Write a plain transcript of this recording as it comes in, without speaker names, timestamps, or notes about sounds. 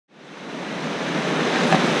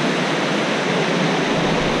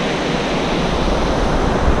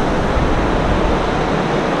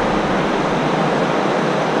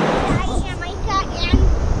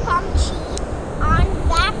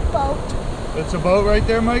That's a boat right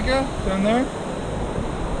there, Micah? Down there?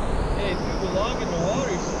 Hey, if you go long in the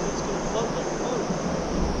water, it's going to float like a boat.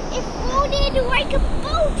 It floated like a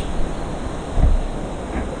boat.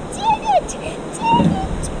 Did it! Did it!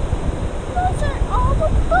 Those are all the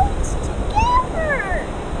boats together.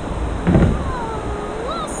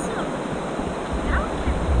 Oh, awesome.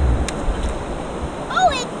 Oh,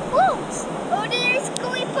 it floats. Oh, there's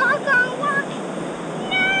going back on one.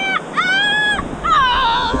 No! Ah!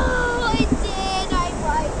 Oh, it did. I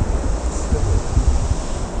won.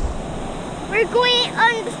 We're going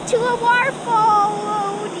to a waterfall.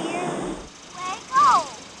 Oh, dear. Let it go.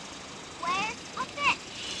 Where's a fish?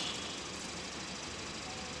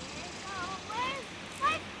 Where's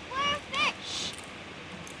fish?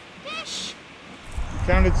 Fish.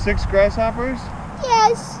 Counted 6 grasshoppers?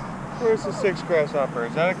 Yes. Where's the 6th grasshopper?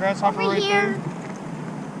 Is that a grasshopper Over right here.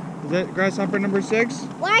 there? Is that grasshopper number 6?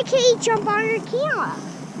 Why can't he jump on your camera?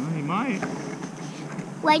 Well, he might.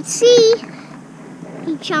 Let's see.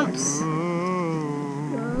 He jumps. Ooh.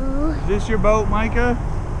 Is this your boat, Micah?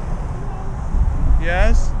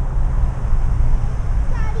 Yes?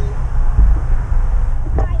 Daddy.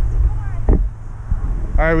 Guys, come on.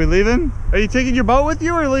 Alright, we leaving? Are you taking your boat with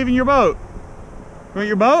you or leaving your boat? You want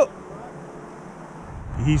your boat?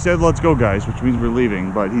 He said let's go, guys, which means we're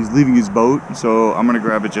leaving, but he's leaving his boat, so I'm gonna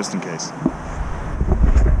grab it just in case.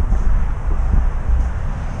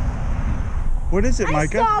 What is it,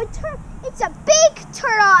 Micah? It's a big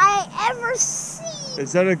turtle I ever seen.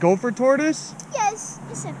 Is that a gopher tortoise? Yes,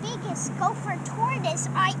 it's the biggest gopher tortoise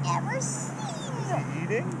I ever seen. Is he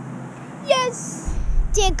eating? Yes.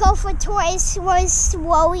 The gopher tortoise was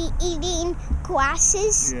slowly eating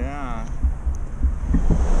grasses. Yeah.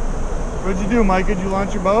 What'd you do, Micah? Did you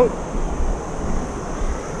launch your boat?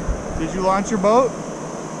 Did you launch your boat?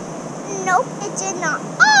 Nope, it did not.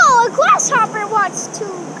 Oh, a grasshopper wants to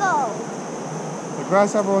go. A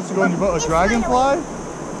grasshopper wants to go in your boat? A dragonfly?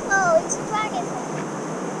 Oh, it's a dragonfly.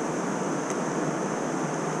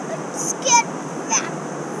 Let's get that.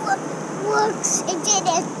 Looks, it did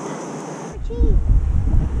it. Gee.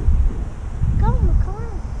 Come on.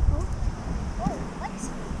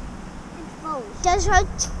 Oh,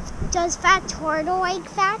 what's Does that turtle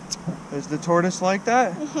like that? Is the tortoise like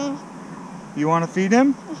that? Mm-hmm. You want to feed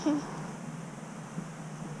him? Mm-hmm.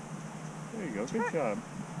 There you go, good job.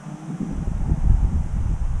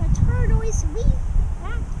 The turtle is weak.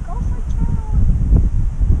 That gopher turtle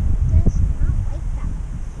does not like that.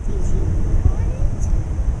 Does he want it?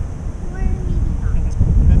 Or maybe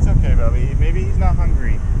not? It's okay, Bubby. Maybe he's not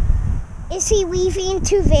hungry. Is he leaving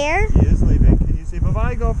to there? He is leaving. Can you say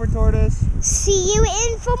bye-bye, gopher tortoise? See you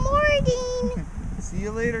in the morning. See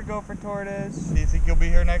you later, gopher tortoise. Do you think you'll be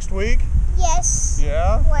here next week? Yes.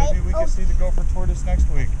 Yeah? Wait, Maybe we can see the gopher tortoise next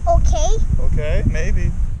week. Okay. Okay, maybe.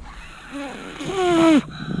 Is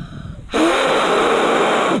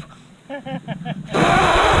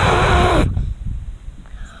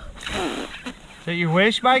that your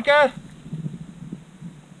wish, Micah?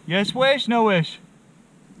 Yes wish, no wish?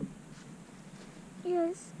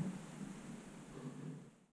 Yes.